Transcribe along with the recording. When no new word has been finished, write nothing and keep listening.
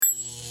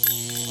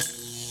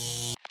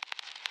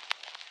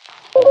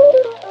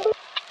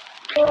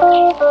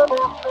Welcome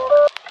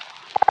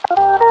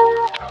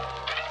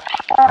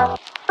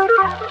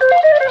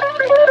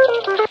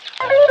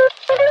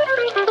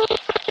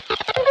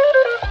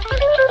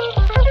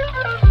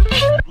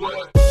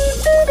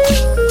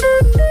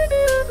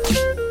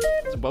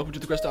to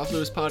the Kristof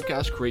Lewis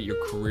podcast, Create Your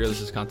Career.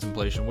 This is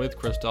Contemplation with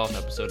Kristof,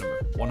 episode number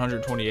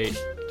 128,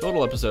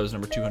 total episodes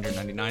number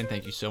 299.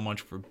 Thank you so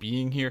much for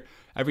being here.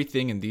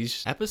 Everything in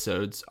these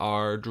episodes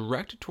are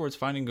directed towards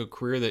finding a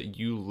career that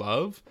you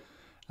love,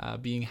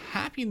 being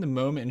happy in the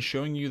moment, and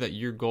showing you that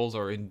your goals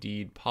are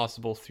indeed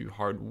possible through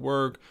hard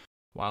work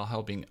while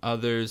helping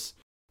others.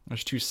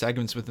 There's two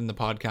segments within the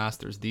podcast.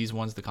 There's these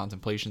ones, the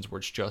Contemplations, where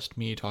it's just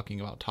me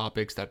talking about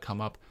topics that come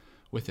up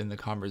within the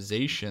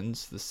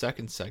conversations, the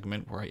second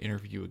segment where I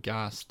interview a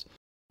guest.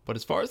 But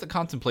as far as the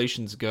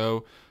contemplations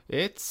go,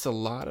 it's a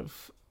lot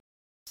of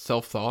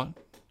self-thought,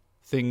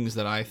 things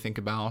that I think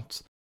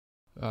about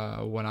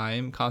when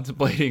I'm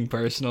contemplating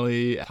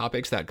personally,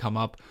 topics that come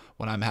up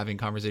when I'm having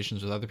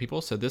conversations with other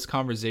people. So this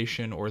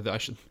conversation,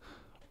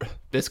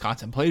 this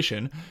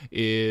contemplation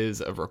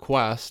is a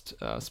request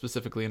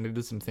specifically, and I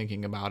did some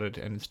thinking about it,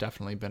 and it's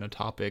definitely been a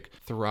topic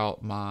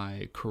throughout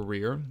my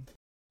career.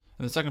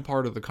 In the second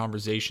part of the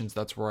conversations,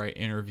 that's where I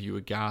interview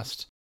a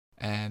guest,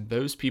 and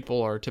those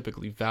people are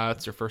typically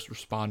vets or first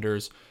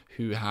responders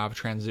who have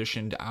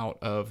transitioned out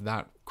of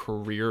that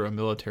career, a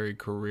military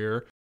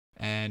career,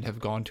 and have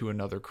gone to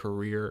another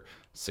career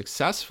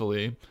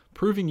successfully,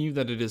 proving you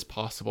that it is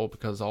possible,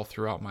 because all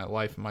throughout my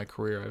life and my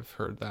career, I've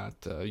heard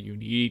that you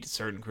need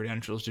certain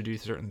credentials to do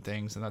certain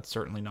things, and that's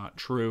certainly not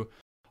true.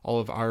 All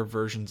of our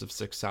versions of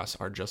success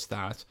are just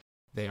that.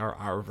 They are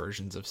our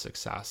versions of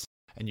success.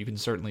 And you can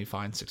certainly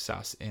find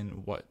success in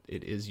what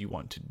it is you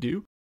want to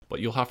do,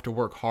 but you'll have to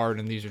work hard,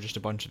 and these are just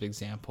a bunch of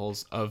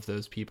examples of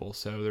those people.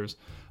 So there's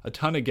a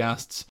ton of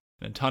guests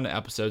and a ton of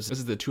episodes. This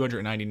is the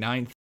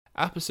 299th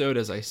episode,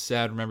 as I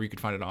said. Remember, you can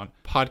find it on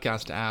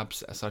podcast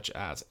apps such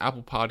as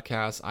Apple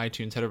Podcasts,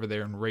 iTunes. Head over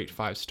there and rate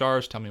 5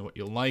 stars. Tell me what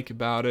you like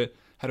about it.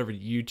 Head over to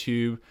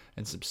YouTube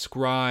and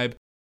subscribe.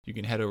 You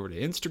can head over to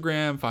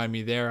Instagram, find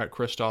me there at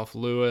Kristof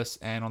Lewis,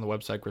 and on the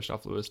website,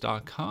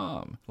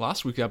 kristoflewis.com.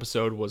 Last week's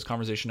episode was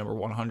conversation number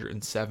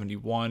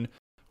 171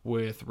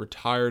 with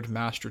retired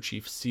Master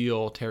Chief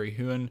SEAL Terry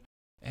Huon,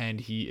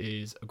 and he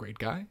is a great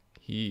guy.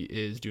 He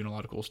is doing a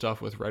lot of cool stuff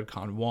with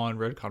Redcon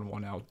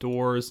 1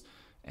 Outdoors,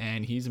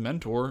 and he's a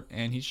mentor,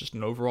 and he's just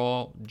an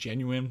overall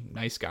genuine,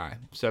 nice guy.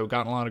 So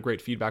gotten a lot of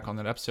great feedback on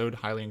that episode.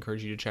 Highly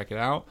encourage you to check it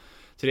out.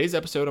 Today's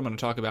episode, I'm going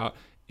to talk about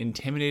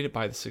intimidated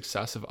by the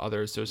success of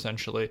others. So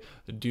essentially,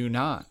 do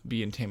not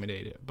be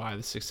intimidated by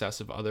the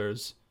success of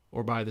others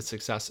or by the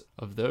success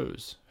of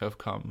those who have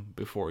come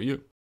before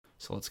you.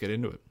 So let's get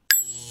into it.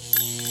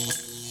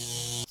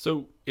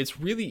 So it's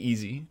really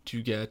easy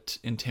to get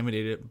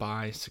intimidated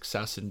by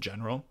success in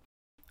general.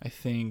 I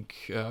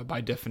think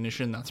by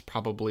definition, that's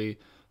probably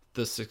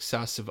the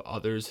success of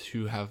others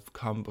who have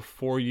come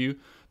before you.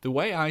 The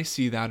way I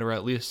see that, or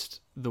at least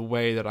the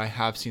way that I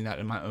have seen that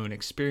in my own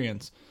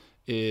experience,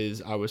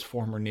 is I was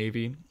former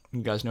Navy.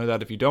 You guys know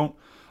that if you don't.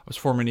 I was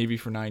former Navy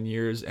for 9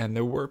 years, and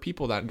there were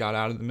people that got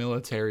out of the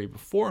military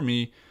before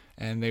me,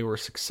 and they were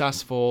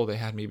successful. They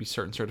had maybe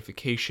certain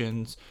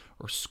certifications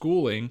or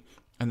schooling,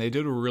 and they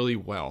did really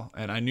well.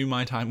 And I knew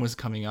my time was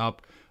coming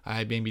up.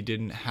 I maybe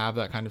didn't have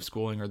that kind of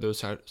schooling or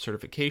those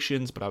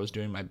certifications, but I was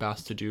doing my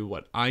best to do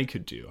what I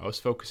could do. I was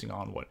focusing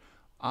on what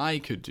I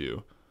could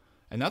do.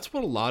 And that's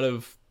what a lot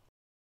of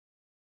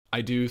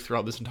I do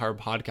throughout this entire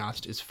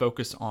podcast, is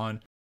focus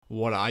on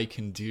what I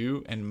can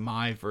do and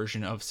my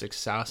version of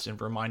success,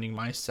 and reminding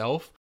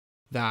myself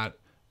that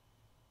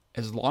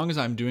as long as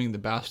I'm doing the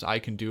best I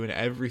can do and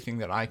everything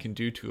that I can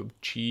do to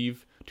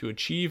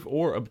achieve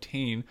or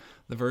obtain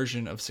the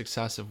version of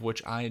success of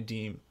which I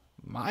deem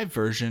my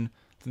version,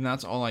 then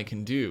that's all I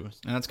can do.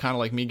 And that's kind of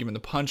like me giving the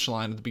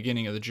punchline at the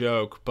beginning of the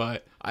joke,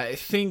 but I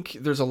think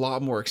there's a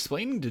lot more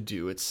explaining to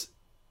do. It's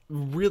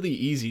really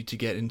easy to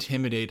get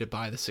intimidated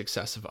by the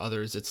success of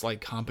others. It's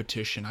like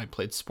competition. I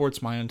played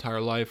sports my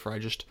entire life, or I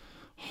just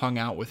hung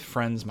out with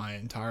friends my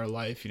entire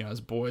life. You know,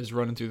 as boys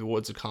running through the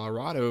woods of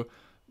Colorado,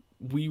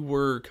 we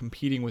were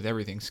competing with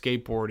everything: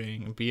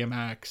 skateboarding,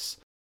 BMX,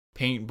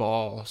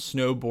 paintball,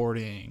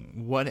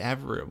 snowboarding,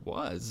 whatever it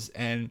was.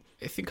 And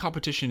I think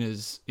competition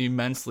is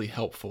immensely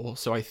helpful.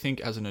 So I think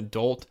as an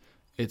adult,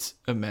 it's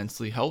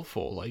immensely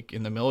helpful. Like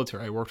in the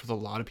military, I worked with a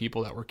lot of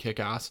people that were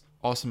kick-ass,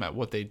 awesome at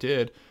what they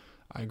did.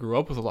 I grew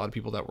up with a lot of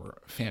people that were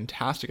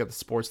fantastic at the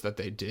sports that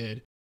they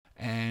did.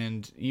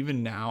 And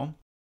even now,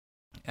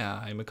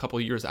 I'm a couple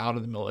of years out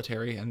of the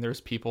military, and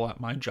there's people at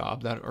my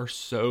job that are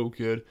so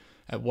good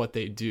at what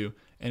they do.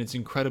 And it's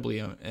incredibly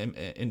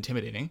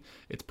intimidating.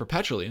 It's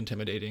perpetually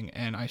intimidating.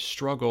 And I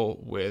struggle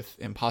with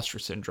imposter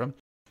syndrome.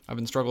 I've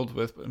been struggled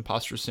with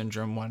imposter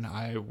syndrome when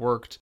I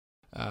worked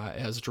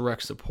as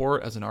direct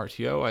support as an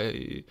RTO.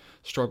 I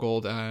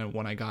struggled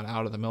when I got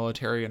out of the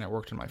military and I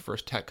worked in my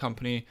first tech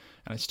company,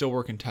 and I still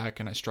work in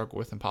tech, and I struggle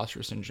with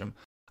imposter syndrome.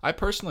 I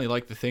personally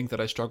like to think that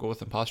I struggle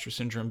with imposter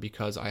syndrome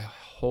because I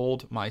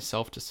hold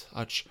myself to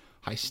such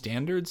high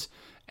standards.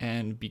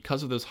 And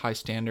because of those high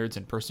standards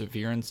and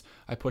perseverance,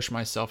 I push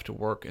myself to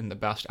work in the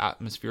best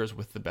atmospheres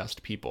with the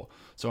best people.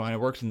 So when I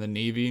worked in the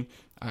Navy,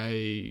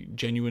 I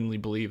genuinely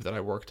believe that I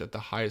worked at the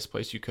highest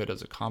place you could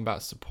as a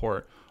combat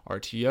support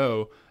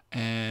RTO.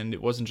 And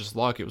it wasn't just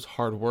luck, it was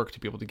hard work to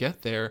be able to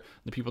get there.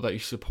 The people that you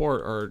support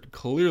are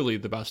clearly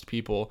the best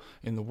people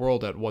in the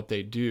world at what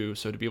they do.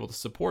 So to be able to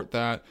support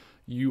that,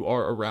 you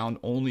are around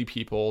only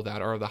people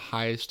that are the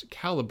highest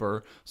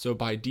caliber. So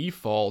by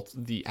default,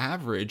 the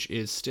average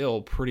is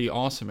still pretty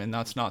awesome. And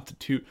that's not to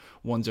toot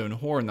one's own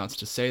horn. That's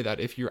to say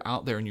that if you're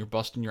out there and you're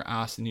busting your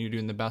ass and you're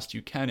doing the best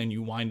you can and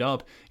you wind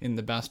up in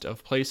the best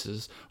of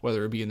places,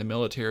 whether it be in the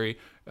military,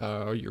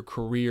 or your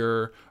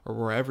career, or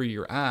wherever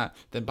you're at,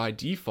 then by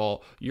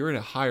default, you're at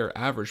a higher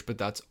average. But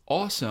that's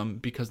awesome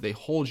because they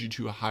hold you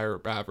to a higher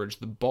average.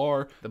 The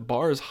bar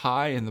is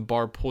high and the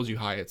bar pulls you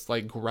high. It's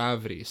like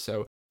gravity.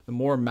 So the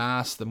more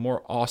mass, the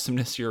more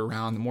awesomeness you're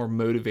around, the more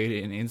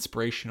motivated and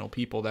inspirational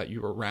people that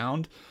you're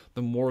around,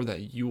 the more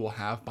that you will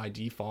have by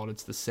default.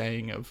 It's the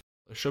saying of,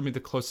 show me the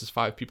closest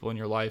 5 people in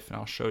your life and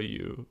I'll show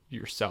you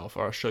yourself,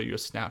 or I'll show you a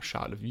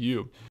snapshot of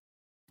you.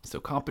 So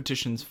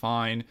competition's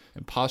fine,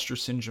 imposter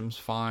syndrome's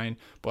fine,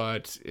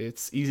 but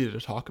it's easy to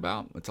talk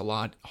about. It's a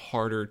lot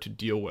harder to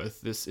deal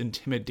with. This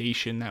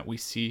intimidation that we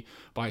see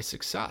by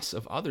success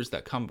of others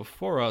that come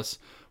before us,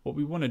 what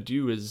we want to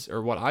do is,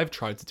 or what I've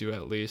tried to do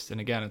at least,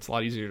 and again, it's a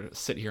lot easier to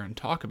sit here and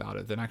talk about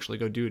it than actually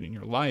go do it in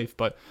your life,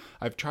 but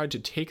I've tried to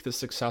take the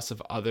success of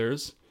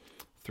others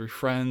through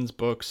friends,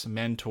 books,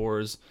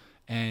 mentors,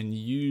 and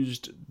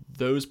used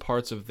those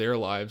parts of their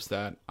lives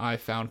that I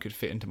found could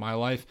fit into my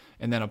life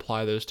and then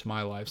apply those to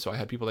my life. So I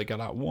had people that got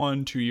out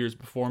 1-2 years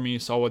before me,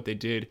 saw what they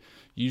did,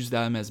 used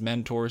them as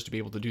mentors to be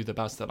able to do the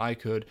best that I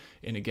could.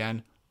 And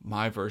again,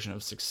 my version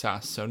of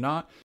success. So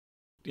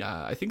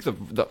I think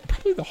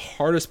probably the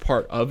hardest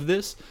part of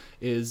this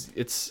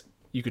is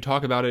you could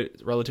talk about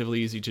it,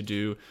 relatively easy to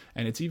do,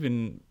 and it's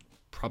even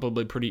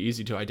probably pretty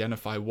easy to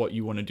identify what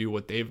you want to do,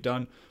 what they've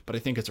done. But I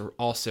think it's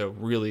also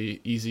really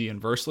easy,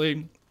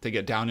 inversely, to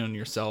get down on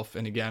yourself.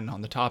 And again,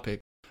 on the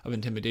topic of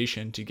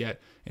intimidation, to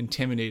get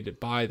intimidated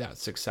by that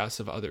success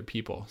of other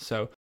people.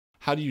 So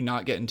how do you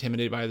not get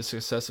intimidated by the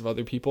success of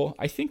other people?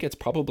 I think it's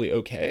probably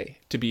okay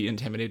to be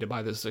intimidated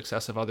by the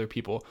success of other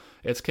people.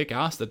 It's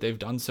kick-ass that they've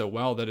done so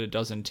well that it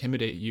does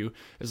intimidate you,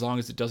 as long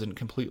as it doesn't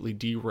completely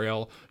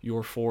derail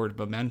your forward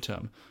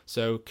momentum.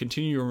 So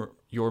continue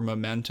your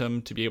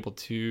momentum to be able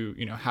to,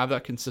 have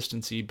that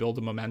consistency, build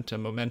a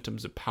momentum.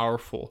 Momentum's a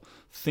powerful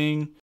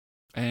thing.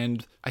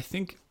 And I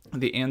think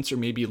the answer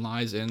maybe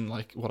lies in,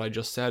 like what I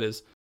just said,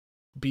 is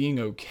being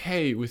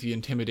okay with the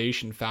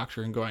intimidation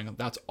factor and going,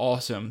 that's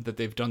awesome that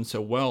they've done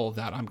so well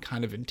that I'm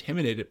kind of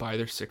intimidated by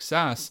their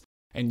success,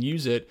 and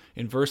use it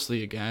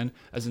inversely again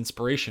as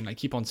inspiration. I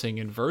keep on saying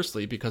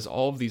inversely because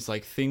all of these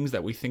things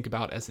that we think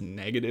about as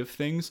negative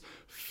things,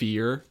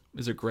 fear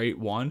is a great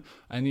one.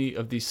 Any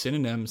of these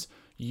synonyms,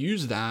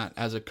 use that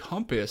as a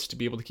compass to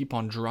be able to keep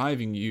on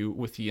driving you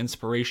with the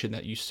inspiration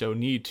that you so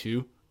need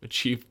to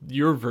achieve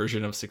your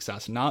version of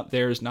success, not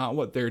theirs, not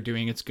what they're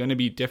doing. It's going to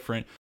be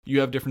different.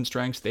 You have different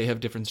strengths. They have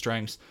different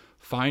strengths.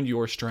 Find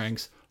your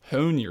strengths,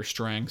 hone your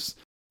strengths,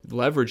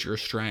 leverage your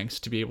strengths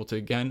to be able to,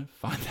 again,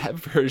 find that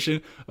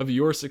version of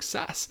your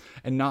success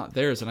and not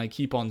theirs. And I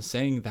keep on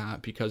saying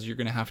that because you're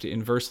going to have to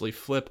inversely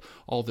flip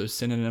all those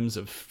synonyms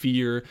of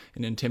fear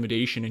and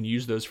intimidation and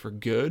use those for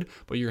good.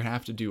 But you're going to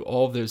have to do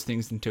all of those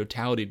things in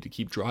totality to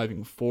keep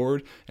driving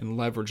forward and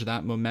leverage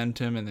that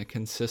momentum and the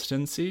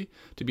consistency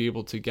to be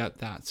able to get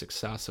that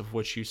success of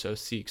which you so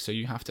seek. So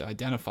you have to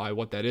identify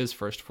what that is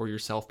first for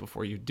yourself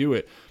before you do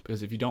it,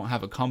 because if you don't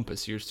have a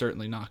compass, you're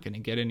certainly not going to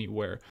get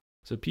anywhere.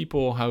 So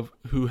people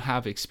who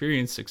have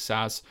experienced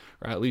success,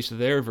 or at least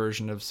their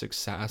version of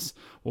success,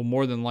 will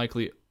more than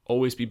likely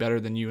always be better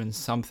than you in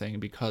something,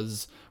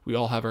 because we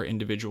all have our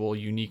individual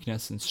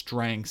uniqueness and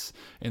strengths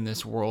in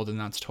this world, and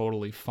that's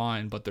totally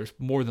fine. But there's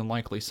more than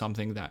likely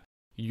something that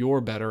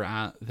you're better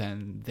at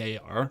than they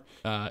are.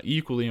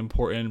 Equally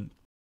important,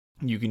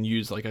 you can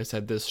use, like I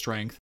said, this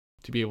strength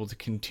to be able to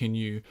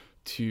continue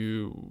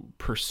to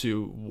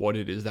pursue what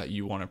it is that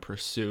you want to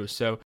pursue.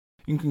 So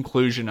in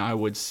conclusion, I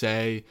would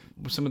say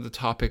some of the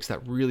topics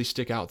that really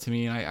stick out to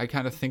me, and I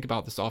kind of think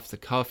about this off the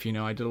cuff,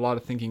 I did a lot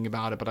of thinking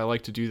about it, but I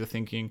like to do the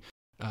thinking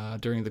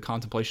during the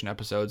contemplation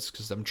episodes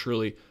because I'm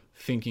truly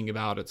thinking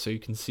about it, so you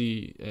can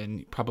see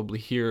and probably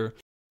hear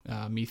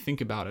me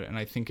think about it. And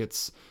I think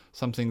it's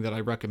something that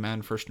I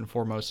recommend first and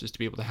foremost, is to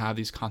be able to have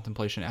these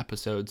contemplation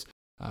episodes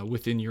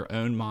within your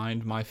own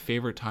mind. My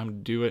favorite time to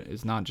do it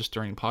is not just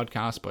during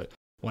podcasts, but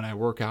when I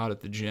work out at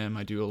the gym,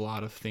 I do a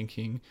lot of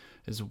thinking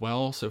as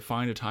well. So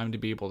find a time to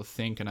be able to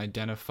think and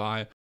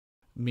identify,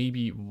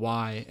 maybe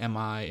why am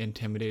I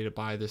intimidated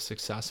by the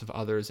success of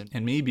others?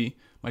 And maybe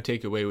my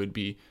takeaway would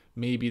be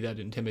maybe that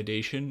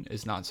intimidation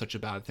is not such a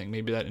bad thing.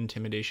 Maybe that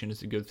intimidation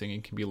is a good thing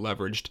and can be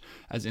leveraged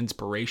as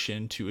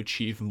inspiration to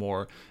achieve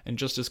more. And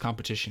just as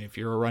competition, if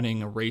you're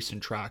running a race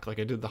and track, like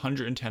I did the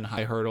 110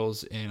 high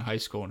hurdles in high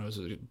school, and it was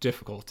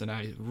difficult and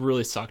I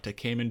really sucked. I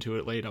came into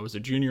it late. I was a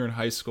junior in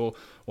high school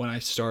when I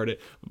started.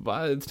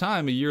 By the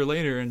time a year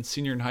later and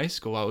senior in high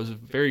school, I was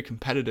very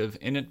competitive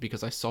in it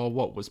because I saw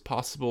what was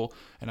possible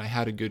and I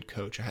had a good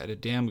coach. I had a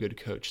damn good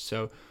coach.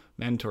 So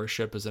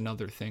mentorship is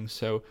another thing.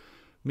 So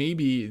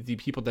maybe the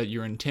people that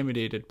you're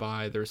intimidated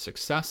by their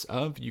success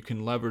of, you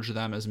can leverage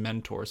them as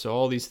mentors. So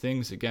all these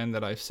things, again,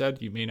 that I've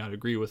said, you may not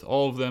agree with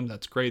all of them.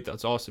 That's great.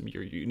 That's awesome.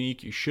 You're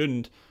unique. You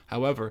shouldn't.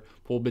 However,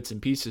 pull bits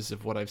and pieces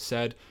of what I've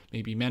said,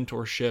 maybe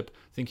mentorship,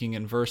 thinking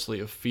inversely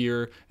of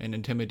fear and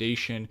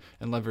intimidation,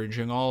 and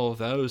leveraging all of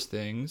those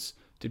things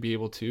to be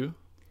able to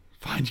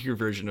find your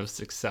version of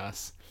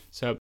success.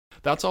 So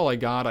that's all I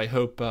got. I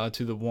hope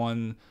to the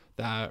one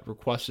that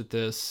requested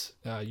this,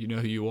 you know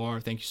who you are.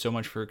 Thank you so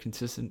much for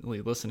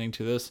consistently listening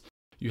to this.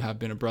 You have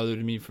been a brother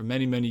to me for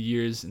many, many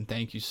years, and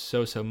thank you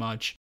so, so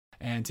much.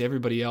 And to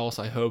everybody else,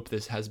 I hope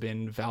this has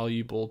been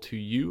valuable to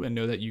you, and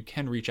know that you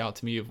can reach out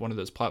to me of one of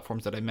those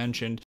platforms that I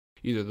mentioned,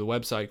 either the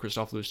website,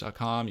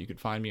 kristoflewis.com. You can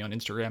find me on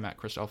Instagram at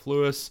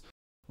kristoflewis.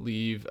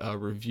 Leave a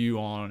review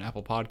on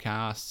Apple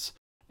Podcasts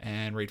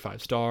and rate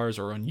 5 stars,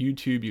 or on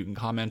YouTube. You can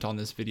comment on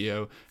this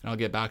video and I'll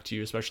get back to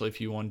you, especially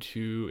if you want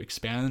to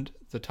expand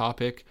the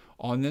topic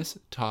on this,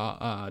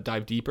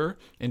 dive deeper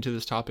into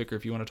this topic, or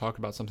if you want to talk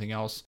about something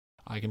else,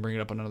 I can bring it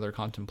up on another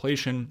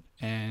contemplation.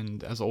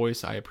 And as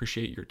always, I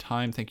appreciate your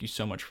time. Thank you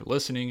so much for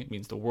listening. It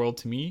means the world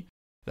to me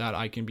that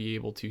I can be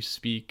able to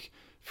speak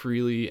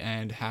freely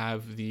and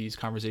have these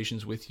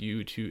conversations with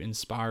you to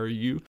inspire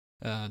you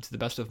to the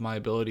best of my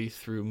ability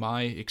through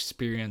my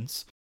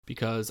experience,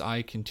 because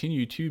I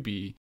continue to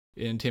be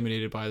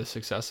intimidated by the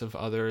success of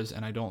others,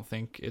 and I don't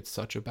think it's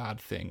such a bad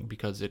thing,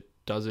 because it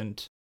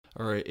doesn't,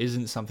 or it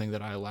isn't something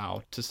that I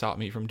allow to stop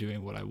me from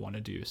doing what I want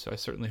to do. So I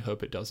certainly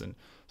hope it doesn't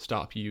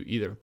stop you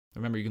either.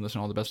 Remember, you can listen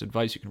to all the best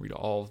advice, you can read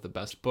all of the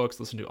best books,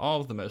 listen to all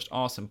of the most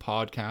awesome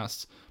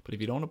podcasts, but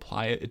if you don't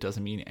apply it, it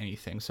doesn't mean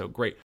anything. So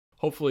great.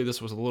 Hopefully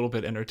this was a little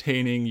bit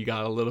entertaining, you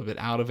got a little bit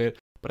out of it,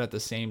 but at the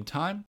same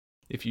time,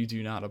 if you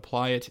do not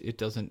apply it, it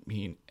doesn't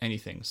mean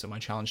anything. So my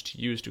challenge to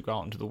you is to go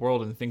out into the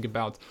world and think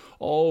about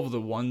all of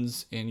the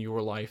ones in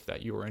your life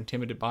that you are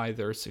intimidated by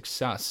their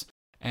success.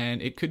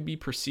 And it could be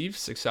perceived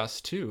success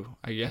too,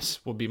 I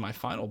guess will be my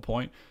final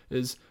point,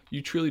 is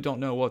you truly don't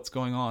know what's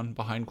going on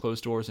behind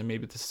closed doors, and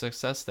maybe the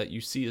success that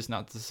you see is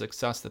not the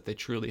success that they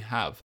truly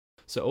have.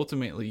 So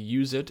ultimately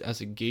use it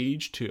as a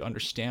gauge to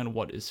understand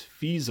what is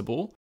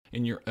feasible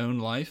in your own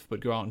life,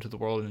 but go out into the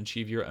world and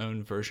achieve your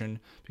own version,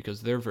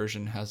 because their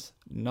version has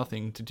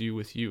nothing to do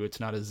with you. It's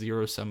not a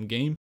zero-sum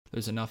game.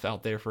 There's enough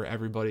out there for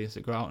everybody.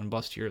 So go out and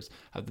bust yours.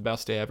 Have the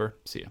best day ever.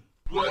 See ya.